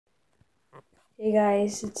Hey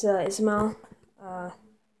guys, it's Ismail. I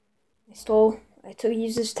took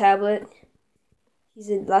Yusuf's tablet.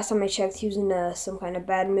 Last time I checked, he was in some kind of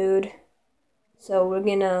bad mood. So we're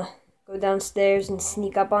gonna go downstairs and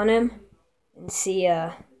sneak up on him and see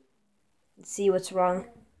what's wrong.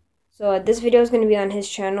 So this video is gonna be on his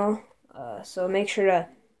channel. So make sure to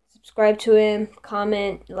subscribe to him,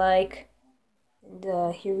 comment, like,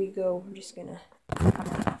 and here we go. We're just gonna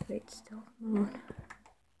wait still.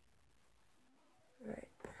 Alright.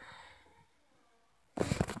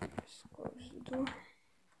 Just close the door.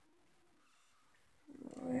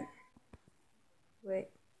 Wait.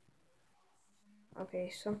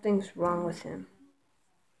 Okay, something's wrong with him.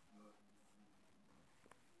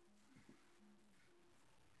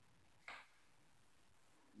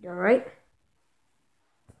 You alright?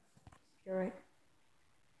 You alright?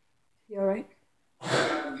 You alright? You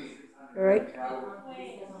alright?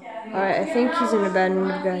 Alright, I think he's in a bad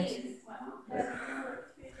mood, guys.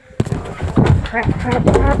 Crap,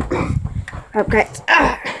 guys.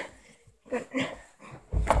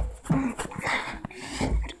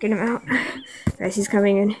 Gotta get him out. Guys, he's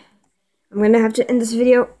coming in. I'm gonna have to end this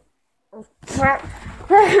video. Oh, crap.